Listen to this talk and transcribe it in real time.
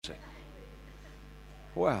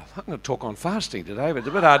Well, I'm going to talk on fasting today, but it's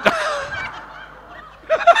a bit hard.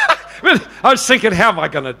 I was thinking, how am I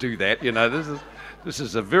going to do that? You know, this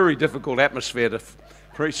is a very difficult atmosphere to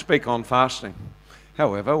speak on fasting.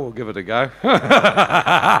 However, we'll give it a go.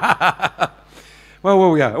 Well, where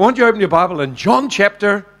we go? I want you to open your Bible in John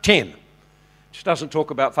chapter 10. Which doesn't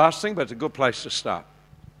talk about fasting, but it's a good place to start.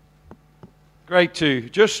 Great to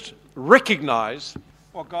just recognize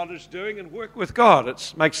what God is doing and work with God.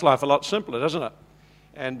 It makes life a lot simpler, doesn't it?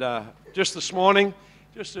 And just this morning,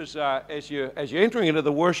 just as you're entering into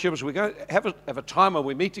the worship, as we go have a time where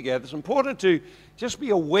we meet together, it's important to just be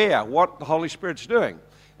aware what the Holy Spirit's doing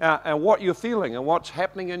and what you're feeling and what's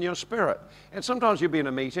happening in your spirit. And sometimes you'll be in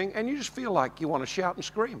a meeting and you just feel like you want to shout and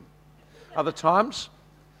scream. Other times,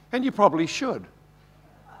 and you probably should,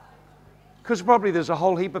 because probably there's a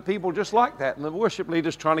whole heap of people just like that, and the worship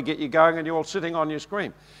leader's trying to get you going, and you're all sitting on your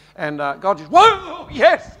scream. And God just, whoa,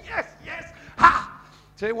 yes, yes, yes, ha!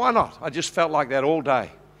 Tell you, why not? I just felt like that all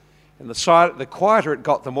day. And the quieter it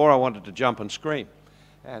got, the more I wanted to jump and scream.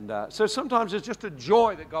 And so sometimes it's just a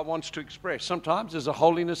joy that God wants to express. Sometimes there's a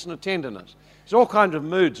holiness and a tenderness. There's all kinds of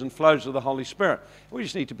moods and flows of the Holy Spirit. We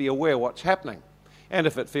just need to be aware what's happening. And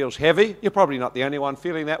if it feels heavy, you're probably not the only one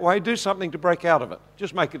feeling that way. Do something to break out of it.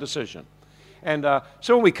 Just make a decision. And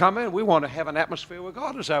so when we come in, we want to have an atmosphere where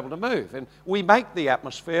God is able to move. And we make the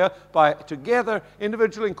atmosphere by together,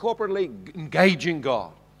 individually and corporately, engaging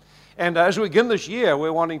God. And as we begin this year,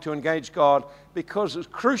 we're wanting to engage God because it's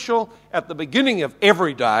crucial at the beginning of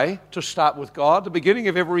every day to start with God, the beginning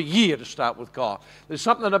of every year to start with God. There's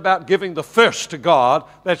something about giving the first to God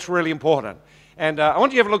that's really important. And I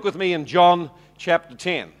want you to have a look with me in John chapter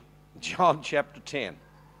 10. John chapter 10.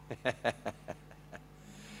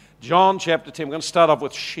 John chapter 10. We're going to start off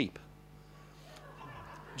with sheep.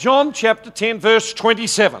 John chapter 10, verse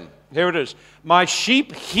 27. Here it is. My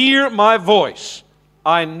sheep hear my voice.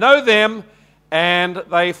 I know them, and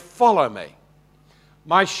they follow me.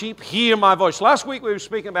 My sheep hear my voice. Last week we were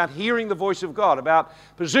speaking about hearing the voice of God, about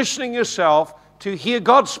positioning yourself to hear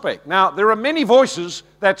God speak. Now, there are many voices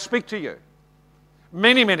that speak to you.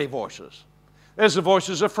 Many, many voices. There's the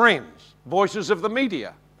voices of friends, voices of the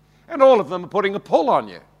media, and all of them are putting a pull on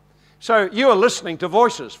you. So you are listening to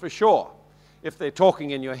voices for sure. If they're talking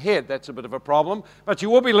in your head, that's a bit of a problem, but you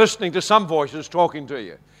will be listening to some voices talking to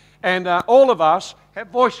you. And all of us have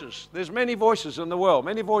voices. There's many voices in the world,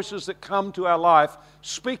 many voices that come to our life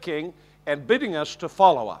speaking and bidding us to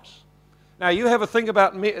follow us. Now, you have a thing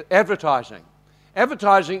about advertising.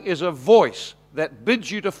 Advertising is a voice that bids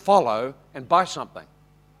you to follow and buy something.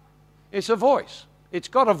 It's a voice. It's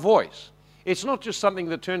got a voice. It's not just something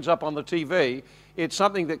that turns up on the TV. It's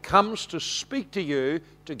something that comes to speak to you,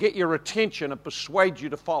 to get your attention and persuade you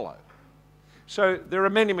to follow. So there are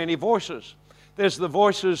many, many voices. There's the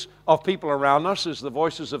voices of people around us. There's the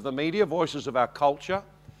voices of the media, voices of our culture.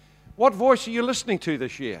 What voice are you listening to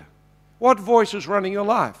this year? What voice is running your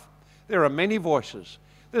life? There are many voices.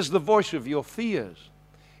 There's the voice of your fears.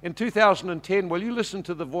 In 2010, will you listen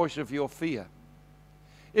to the voice of your fear?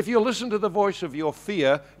 If you listen to the voice of your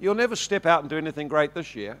fear, you'll never step out and do anything great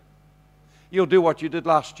this year. You'll do what you did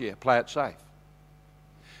last year, play it safe.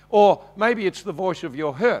 Or maybe it's the voice of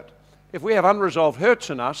your hurt. If we have unresolved hurts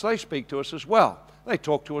in us, they speak to us as well. They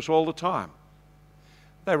talk to us all the time.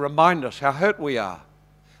 They remind us how hurt we are.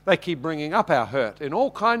 They keep bringing up our hurt in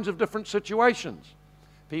all kinds of different situations.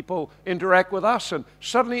 People interact with us and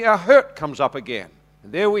suddenly our hurt comes up again.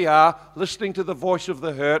 And there we are, listening to the voice of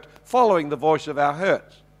the hurt, following the voice of our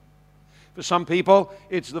hurts. For some people,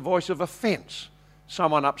 it's the voice of offense.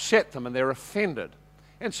 Someone upset them and they're offended.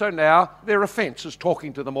 And so now their offense is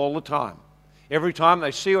talking to them all the time. Every time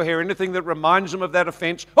they see or hear anything that reminds them of that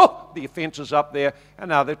offense, the offense is up there, and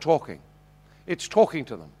now they're talking. It's talking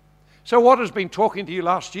to them. So what has been talking to you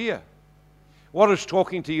last year? What is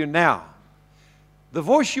talking to you now? The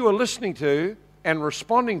voice you are listening to and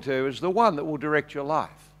responding to is the one that will direct your life.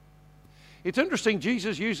 It's interesting,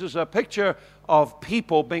 Jesus uses a picture of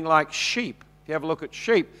people being like sheep. If you have a look at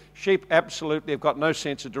sheep absolutely have got no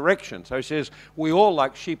sense of direction. So he says, we all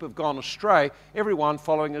like sheep have gone astray, everyone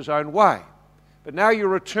following his own way. But now you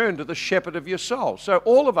return to the shepherd of your soul. So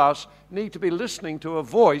all of us need to be listening to a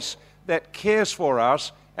voice that cares for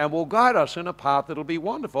us and will guide us in a path that will be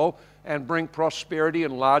wonderful and bring prosperity,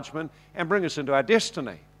 enlargement, and bring us into our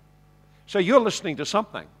destiny. So you're listening to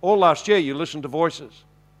something. All last year you listened to voices.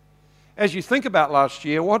 As you think about last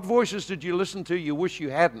year, what voices did you listen to you wish you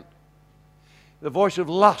hadn't? The voice of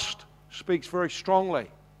lust speaks very strongly.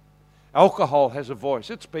 Alcohol has a voice.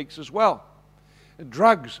 It speaks as well.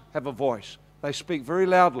 Drugs have a voice. They speak very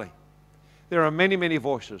loudly. There are many, many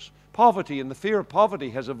voices. Poverty and the fear of poverty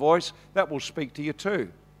has a voice that will speak to you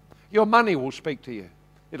too. Your money will speak to you.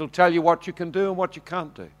 It'll tell you what you can do and what you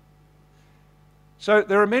can't do. So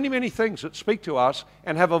there are many, many things that speak to us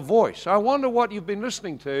and have a voice. I wonder what you've been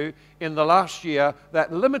listening to in the last year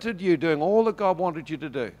that limited you doing all that God wanted you to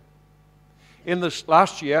do. In this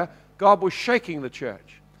last year, God was shaking the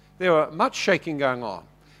church. There was much shaking going on.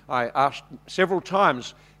 I asked several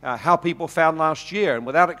times how people found last year, and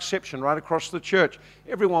without exception, right across the church,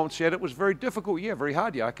 everyone said it was a very difficult year, very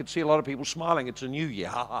hard year. I could see a lot of people smiling. It's a new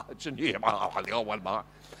year. It's a new year.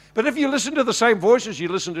 But if you listen to the same voices you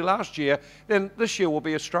listened to last year, then this year will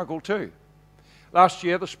be a struggle too. Last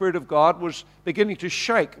year, the Spirit of God was beginning to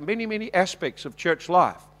shake many, many aspects of church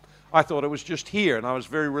life. I thought it was just here, and I was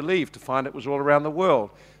very relieved to find it was all around the world.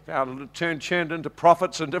 Found it turned into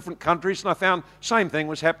prophets in different countries, and I found the same thing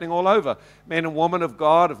was happening all over. Men and women of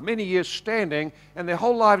God of many years standing, and their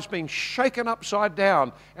whole lives being shaken upside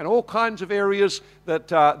down, and all kinds of areas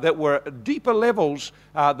that were deeper levels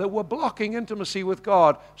that were blocking intimacy with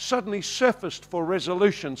God suddenly surfaced for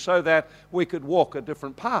resolution so that we could walk a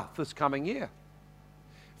different path this coming year.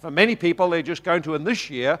 For many people, they're just going to, in this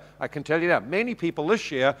year, I can tell you now, many people this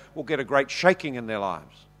year will get a great shaking in their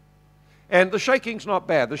lives. And the shaking's not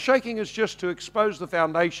bad. The shaking is just to expose the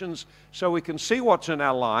foundations so we can see what's in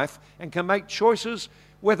our life and can make choices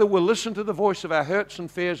whether we'll listen to the voice of our hurts and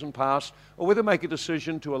fears and past or whether make a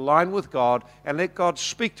decision to align with God and let God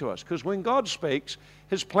speak to us. Because when God speaks,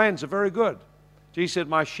 His plans are very good. Jesus said,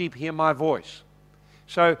 "My sheep hear my voice."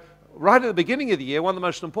 So right at the beginning of the year, one of the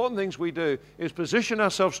most important things we do is position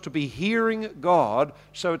ourselves to be hearing God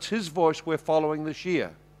so it's His voice we're following this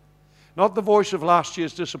year. Not the voice of last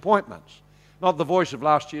year's disappointments, not the voice of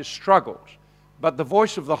last year's struggles, but the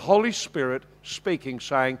voice of the Holy Spirit speaking,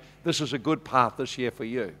 saying, this is a good path this year for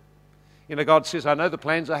you. You know, God says, I know the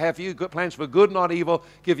plans I have for you, good plans for good, not evil,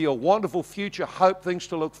 give you a wonderful future, hope, things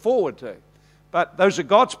to look forward to. But those are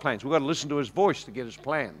God's plans. We've got to listen to His voice to get His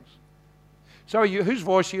plans. So whose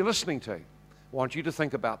voice are you listening to? I want you to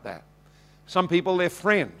think about that. Some people, they're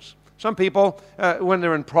friends. Some people, when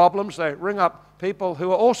they're in problems, they ring up people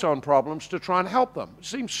who are also in problems to try and help them. It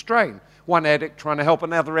seems strange. One addict trying to help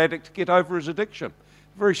another addict to get over his addiction.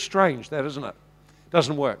 Very strange, that, isn't it?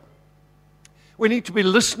 Doesn't work. We need to be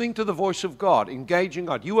listening to the voice of God, engaging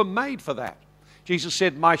God. You were made for that. Jesus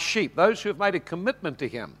said, my sheep, those who have made a commitment to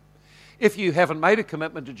Him. If you haven't made a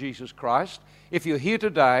commitment to Jesus Christ, if you're here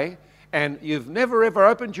today and you've never ever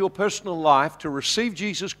opened your personal life to receive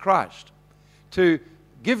Jesus Christ, to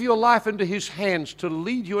give your life into His hands to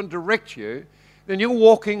lead you and direct you, then you're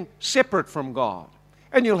walking separate from God.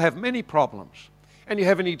 And you'll have many problems. And you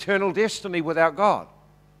have an eternal destiny without God.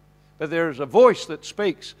 But there is a voice that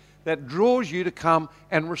speaks that draws you to come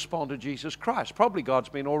and respond to Jesus Christ. Probably God's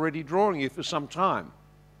been already drawing you for some time.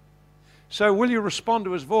 So will you respond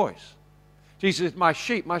to His voice? Jesus said, my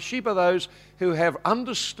sheep are those who have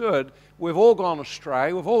understood we've all gone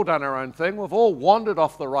astray, we've all done our own thing, we've all wandered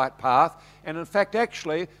off the right path, and in fact,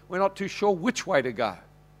 actually, we're not too sure which way to go.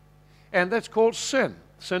 And that's called sin.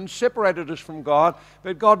 Sin separated us from God,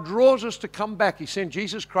 but God draws us to come back. He sent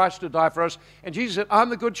Jesus Christ to die for us, and Jesus said, I'm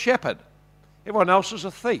the good shepherd. Everyone else is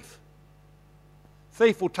a thief.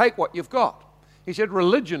 Thief will take what you've got. He said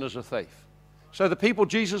religion is a thief. So the people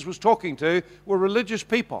Jesus was talking to were religious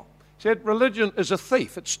people. He said religion is a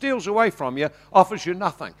thief. It steals away from you, offers you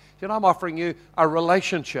nothing. He said, I'm offering you a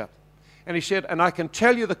relationship. And he said, and I can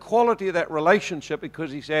tell you the quality of that relationship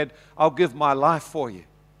because he said, I'll give my life for you.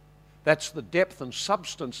 That's the depth and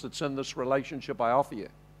substance that's in this relationship I offer you.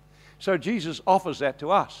 So Jesus offers that to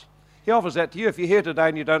us. He offers that to you. If you're here today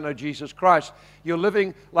and you don't know Jesus Christ, you're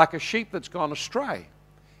living like a sheep that's gone astray.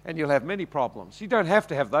 And you'll have many problems. You don't have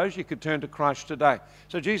to have those. You could turn to Christ today.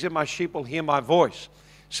 So Jesus said, my sheep will hear my voice.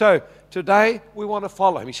 So today we want to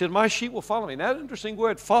follow Him. He said, my sheep will follow me. Now, an interesting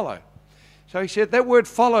word, follow. So he said that word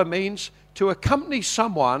follow means to accompany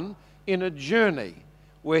someone in a journey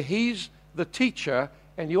where he's the teacher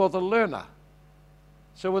and you're the learner.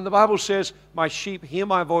 So when the Bible says, my sheep hear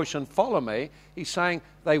my voice and follow me, He's saying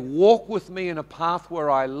they walk with me in a path where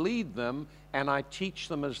I lead them and I teach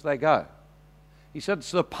them as they go. He said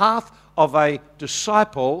it's the path of a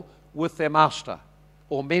disciple with their master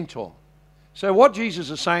or mentor. So what Jesus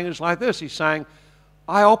is saying is like this. He's saying,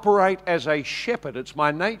 I operate as a shepherd. It's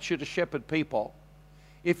my nature to shepherd people.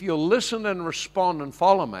 If you'll listen and respond and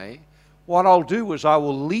follow me, what I'll do is I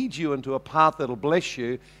will lead you into a path that'll bless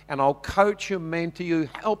you, and I'll coach you, mentor you,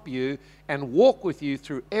 help you, and walk with you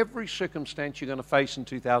through every circumstance you're going to face in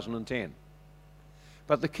 2010.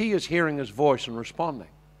 But the key is hearing His voice and responding.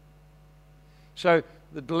 So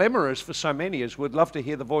the dilemma is for so many is we'd love to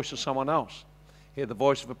hear the voice of someone else. Hear the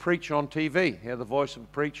voice of a preacher on TV. Hear the voice of a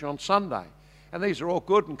preacher on Sunday. And these are all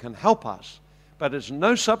good and can help us. But it's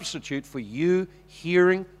no substitute for you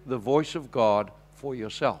hearing the voice of God for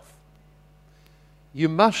yourself. You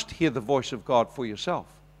must hear the voice of God for yourself.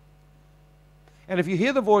 And if you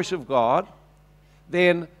hear the voice of God,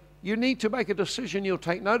 then you need to make a decision. You'll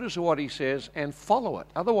take notice of what He says and follow it.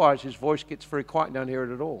 Otherwise, His voice gets very quiet and don't hear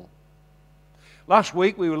it at all. Last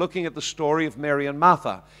week, we were looking at the story of Mary and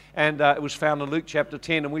Martha, and it was found in Luke chapter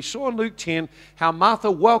 10. And we saw in Luke 10 how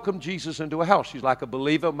Martha welcomed Jesus into her house. She's like a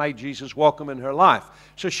believer, made Jesus welcome in her life.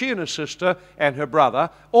 So she and her sister and her brother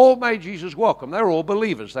all made Jesus welcome. They were all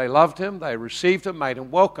believers. They loved Him, they received Him, made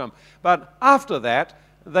Him welcome. But after that,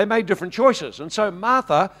 they made different choices. And so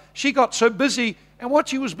Martha, she got so busy, and what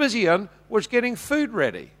she was busy in was getting food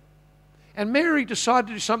ready. And Mary decided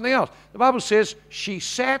to do something else. The Bible says she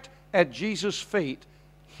sat at Jesus' feet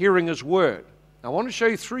hearing His word. Now, I want to show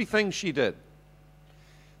you three things she did.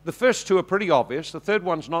 The first two are pretty obvious. The third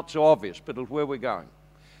one's not so obvious, but it's where we're going.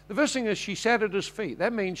 The first thing is she sat at His feet.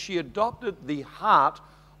 That means she adopted the heart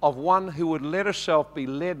of one who would let herself be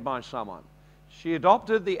led by someone. She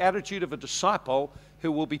adopted the attitude of a disciple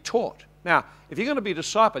who will be taught. Now, if you're going to be a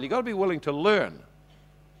disciple, you've got to be willing to learn.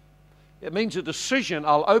 It means a decision.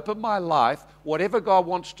 I'll open my life, whatever God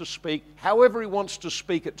wants to speak, however He wants to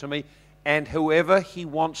speak it to me, and whoever He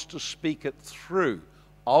wants to speak it through,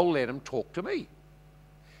 I'll let Him talk to me.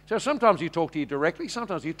 So sometimes you talk to you directly,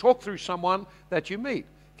 sometimes you talk through someone that you meet.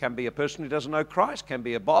 It can be a person who doesn't know Christ, can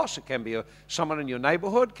be a boss, it can be someone in your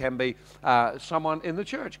neighborhood, can be someone in the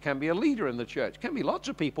church, can be a leader in the church, can be lots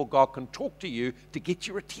of people God can talk to you to get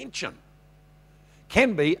your attention.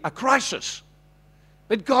 Can be a crisis.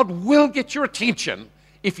 But God will get your attention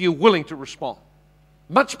if you're willing to respond.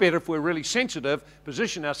 Much better if we're really sensitive,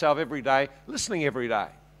 position ourselves every day, listening every day.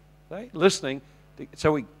 Okay? Listening,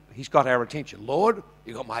 so He's got our attention. Lord,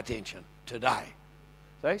 you got my attention today.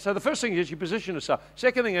 Okay? So the first thing is you position yourself.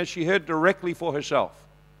 Second thing is she heard directly for herself.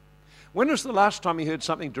 When was the last time you heard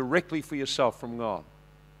something directly for yourself from God?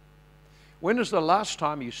 When was the last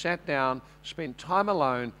time you sat down, spent time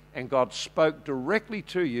alone, and God spoke directly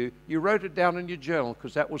to you? You wrote it down in your journal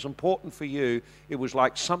because that was important for you. It was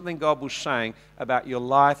like something God was saying about your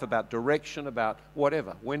life, about direction, about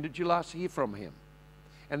whatever. When did you last hear from Him?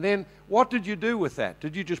 And then what did you do with that?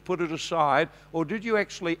 Did you just put it aside, or did you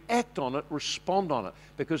actually act on it, respond on it?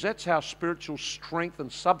 Because that's how spiritual strength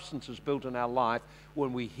and substance is built in our life,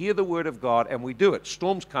 when we hear the Word of God and we do it.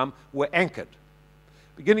 Storms come, we're anchored.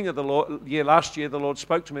 Beginning of the year last year, the Lord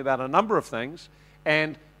spoke to me about a number of things,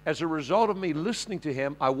 and as a result of me listening to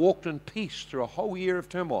Him, I walked in peace through a whole year of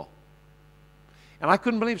turmoil. And I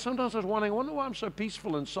couldn't believe, sometimes I was wondering, I wonder why I'm so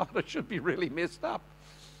peaceful inside. I should be really messed up.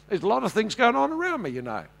 There's a lot of things going on around me, you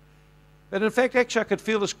know. But in fact, actually, I could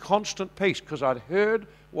feel this constant peace because I'd heard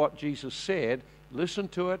what Jesus said,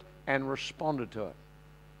 listened to it, and responded to it.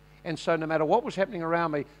 And so no matter what was happening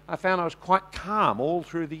around me, I found I was quite calm all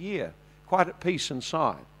through the year, quite at peace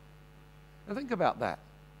inside. Now think about that.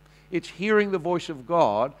 It's hearing the voice of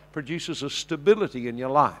God produces a stability in your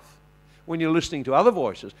life. When you're listening to other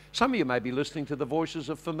voices, some of you may be listening to the voices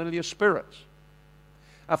of familiar spirits.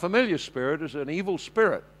 A familiar spirit is an evil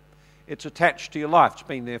spirit. It's attached to your life. It's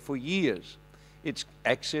been there for years. It's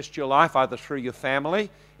accessed your life either through your family,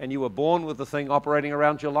 and you were born with the thing operating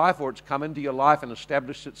around your life, or it's come into your life and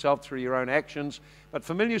established itself through your own actions. But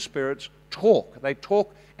familiar spirits talk. They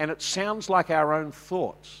talk, and it sounds like our own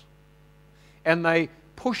thoughts. And they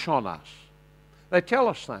push on us. They tell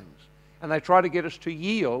us things, and they try to get us to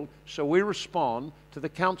yield, so we respond to the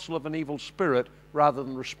counsel of an evil spirit rather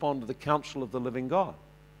than respond to the counsel of the living God.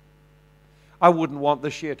 I wouldn't want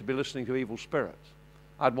this year to be listening to evil spirits.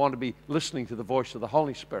 I'd want to be listening to the voice of the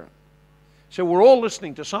Holy Spirit. So we're all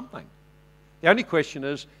listening to something. The only question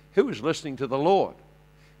is, who is listening to the Lord?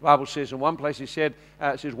 The Bible says in one place, it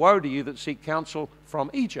says, woe to you that seek counsel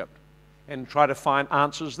from Egypt and try to find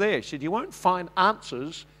answers there. He said, you won't find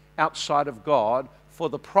answers outside of God for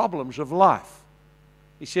the problems of life.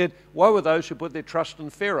 He said, woe are those who put their trust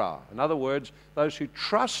in Pharaoh. In other words, those who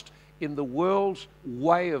trust in the world's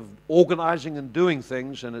way of organizing and doing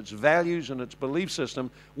things and its values and its belief system.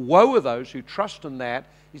 Woe are those who trust in that.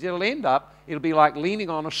 He said it'll be like leaning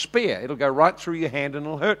on a spear. It'll go right through your hand and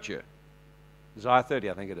it'll hurt you. Isaiah 30,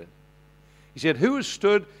 I think it is. He said, who has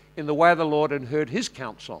stood in the way of the Lord and heard His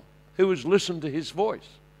counsel? Who has listened to His voice?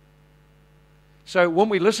 So when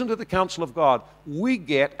we listen to the counsel of God, we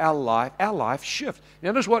get our life shift.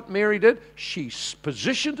 Notice what Mary did. She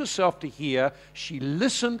positioned herself to hear. She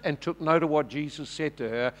listened and took note of what Jesus said to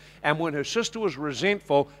her. And when her sister was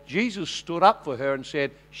resentful, Jesus stood up for her and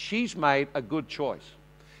said, she's made a good choice.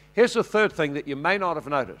 Here's the third thing that you may not have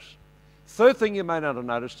noticed. Third thing you may not have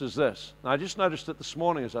noticed is this. And I just noticed it this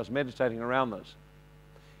morning as I was meditating around this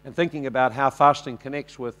and thinking about how fasting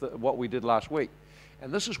connects with what we did last week.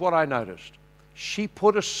 And this is what I noticed. She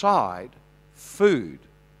put aside food.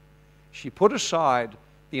 She put aside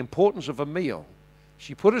the importance of a meal.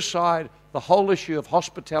 She put aside the whole issue of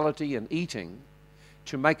hospitality and eating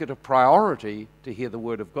to make it a priority to hear the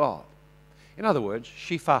word of God. In other words,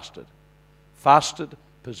 she fasted,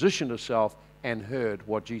 positioned herself, and heard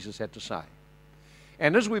what Jesus had to say.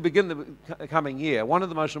 And as we begin the coming year, one of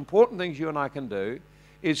the most important things you and I can do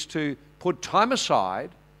is to put time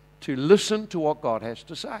aside to listen to what God has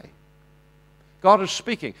to say. God is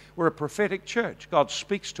speaking. We're a prophetic church. God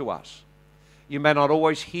speaks to us. You may not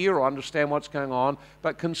always hear or understand what's going on,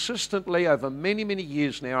 but consistently over many, many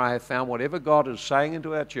years now, I have found whatever God is saying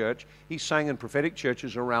into our church, He's saying in prophetic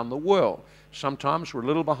churches around the world. Sometimes we're a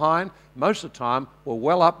little behind. Most of the time, we're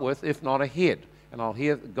well up with, if not ahead. And I'll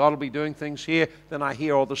hear God will be doing things here, then I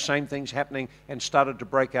hear all the same things happening and started to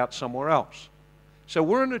break out somewhere else. So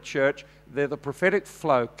we're in a church that the prophetic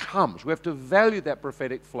flow comes. We have to value that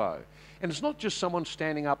prophetic flow. And it's not just someone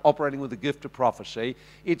standing up operating with the gift of prophecy.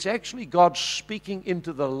 It's actually God speaking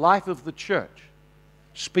into the life of the church,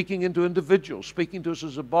 speaking into individuals, speaking to us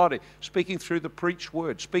as a body, speaking through the preached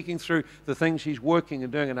word, speaking through the things He's working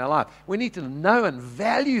and doing in our life. We need to know and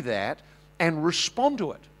value that and respond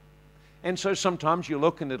to it. And so sometimes you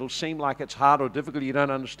look and it'll seem like it's hard or difficult, you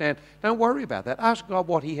don't understand. Don't worry about that. Ask God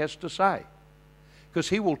what He has to say. Because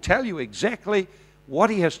He will tell you exactly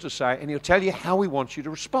what He has to say, and He'll tell you how He wants you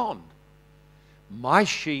to respond. My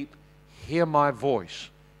sheep hear my voice,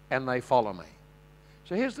 and they follow me.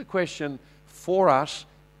 So here's the question for us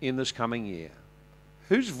in this coming year.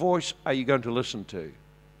 Whose voice are you going to listen to?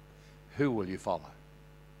 Who will you follow?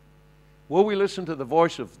 Will we listen to the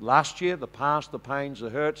voice of last year, the past, the pains, the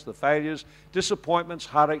hurts, the failures, disappointments,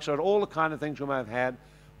 heartaches, all the kind of things we may have had?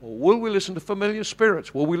 Or will we listen to familiar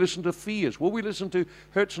spirits? Will we listen to fears? Will we listen to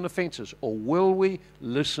hurts and offenses? Or will we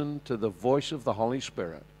listen to the voice of the Holy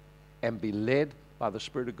Spirit and be led by the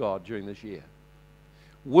Spirit of God during this year?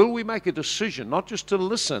 Will we make a decision not just to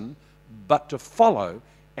listen, but to follow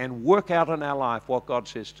and work out in our life what God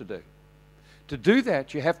says to do? To do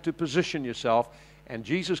that, you have to position yourself. And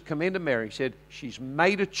Jesus commended Mary. He said, she's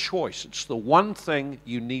made a choice. It's the one thing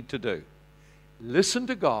you need to do. Listen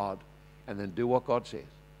to God and then do what God says.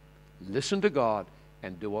 Listen to God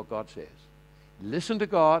and do what God says. Listen to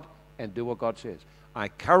God and do what God says. I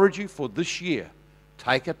encourage you for this year,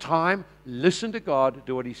 take a time, listen to God,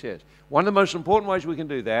 do what He says. One of the most important ways we can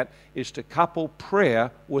do that is to couple prayer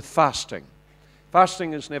with fasting.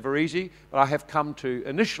 Fasting is never easy, but I have come to,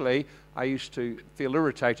 initially, I used to feel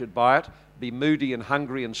irritated by it, be moody and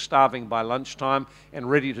hungry and starving by lunchtime and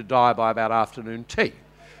ready to die by about afternoon tea.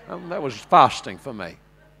 That was fasting for me.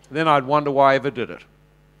 Then I'd wonder why I ever did it.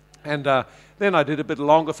 And then I did a bit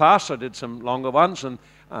longer fast. I did some longer ones. And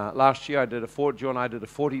last year Joe and I did a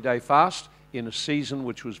 40-day fast in a season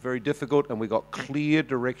which was very difficult, and we got clear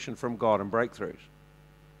direction from God and breakthroughs.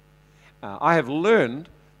 I have learned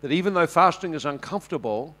that even though fasting is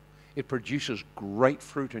uncomfortable, it produces great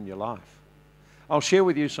fruit in your life. I'll share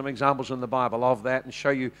with you some examples in the Bible of that and show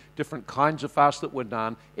you different kinds of fasts that were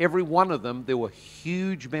done. Every one of them, there were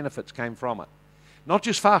huge benefits came from it. Not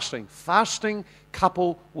just fasting. Fasting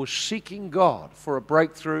couple was seeking God for a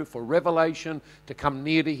breakthrough, for revelation, to come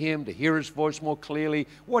near to Him, to hear His voice more clearly,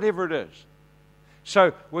 whatever it is.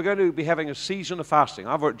 So we're going to be having a season of fasting.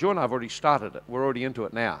 Joe and I have already started it. We're already into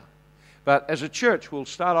it now. But as a church, we'll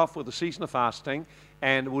start off with a season of fasting,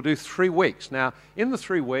 and we'll do 3 weeks. Now, in the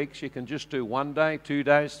 3 weeks, you can just do 1 day, 2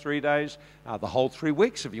 days, 3 days, the whole 3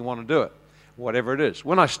 weeks if you want to do it, whatever it is.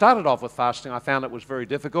 When I started off with fasting, I found it was very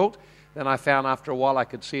difficult. Then I found after a while I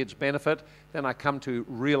could see its benefit. Then I come to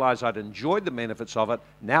realize I'd enjoyed the benefits of it.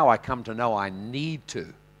 Now I come to know I need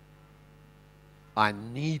to. I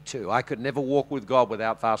need to. I could never walk with God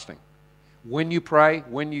without fasting. When you pray,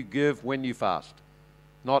 when you give, when you fast.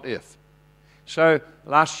 Not if. So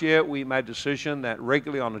last year we made a decision that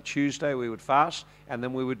regularly on a Tuesday we would fast, and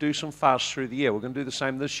then we would do some fasts through the year. We're going to do the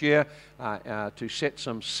same this year to set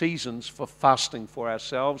some seasons for fasting for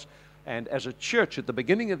ourselves. And as a church, at the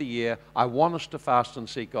beginning of the year, I want us to fast and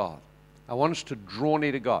seek God. I want us to draw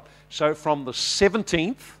near to God. So from the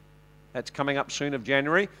 17th That's coming up soon of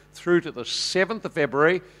January, through to the 7th of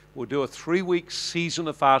February. We'll do a 3-week season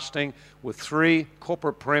of fasting with 3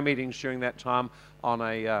 corporate prayer meetings during that time on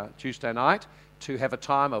a Tuesday night to have a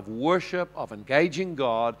time of worship, of engaging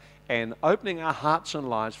God, and opening our hearts and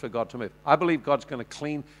lives for God to move. I believe God's going to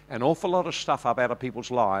clean an awful lot of stuff up out of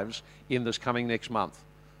people's lives in this coming next month.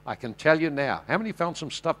 I can tell you now. How many found some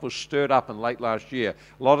stuff was stirred up in late last year?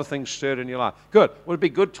 A lot of things stirred in your life. Good. Well, it'd be a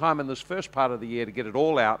good time in this first part of the year to get it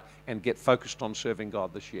all out and get focused on serving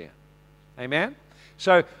God this year. Amen?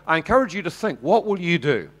 So I encourage you to think, what will you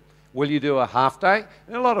do? Will you do a half day?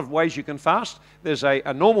 There are a lot of ways you can fast. There's a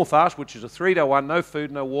normal fast, which is a 3-day one, no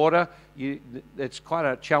food, no water. It's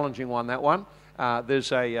quite a challenging one, that one.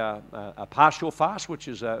 There's a partial fast, which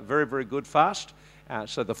is a very, very good fast.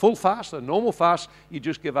 So the full fast, the normal fast, you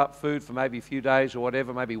just give up food for maybe a few days or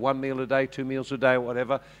whatever, maybe 1 meal a day, 2 meals a day, or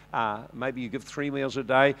whatever. Maybe you give 3 meals a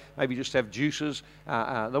day. Maybe you just have juices.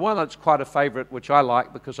 The one that's quite a favorite, which I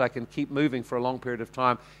like because I can keep moving for a long period of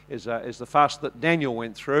time, is the fast that Daniel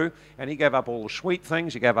went through. And he gave up all the sweet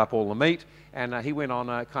things. He gave up all the meat. And he went on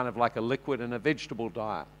a kind of like a liquid and a vegetable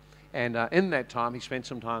diet. And in that time, he spent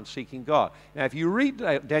some time seeking God. Now, if you read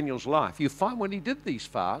Daniel's life, you find when he did these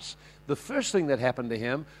fasts, the first thing that happened to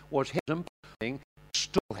him was his implementing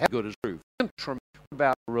still had good as true.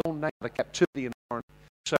 About a real name of captivity and foreign.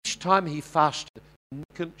 So each time he fasted,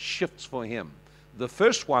 significant shifts for him. The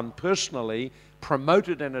first one, personally,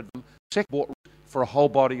 promoted and advanced, second, brought for a whole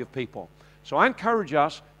body of people. So I encourage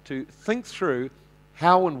us to think through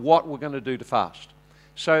how and what we're going to do to fast.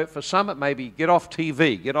 So for some, it may be get off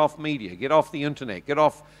TV, get off media, get off the internet, get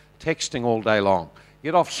off texting all day long,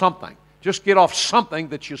 get off something. Just get off something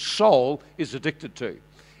that your soul is addicted to.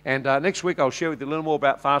 And next week I'll share with you a little more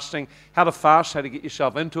about fasting, how to fast, how to get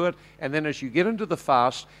yourself into it. And then as you get into the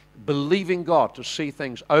fast, believing God to see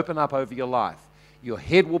things open up over your life. Your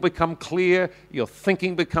head will become clear, your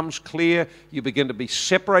thinking becomes clear, you begin to be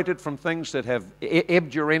separated from things that have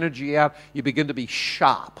ebbed your energy out, you begin to be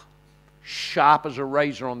sharp as a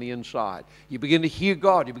razor on the inside. You begin to hear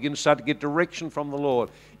God, you begin to start to get direction from the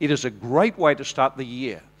Lord. It is a great way to start the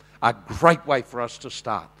year, a great way for us to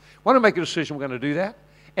start. Why don't we make a decision we're going to do that?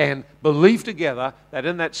 And believe together that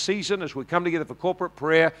in that season, as we come together for corporate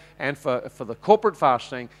prayer and for the corporate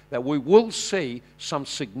fasting, that we will see some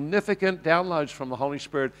significant downloads from the Holy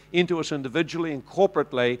Spirit into us individually and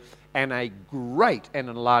corporately, and a great and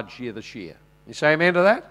enlarged year this year. You say amen to that?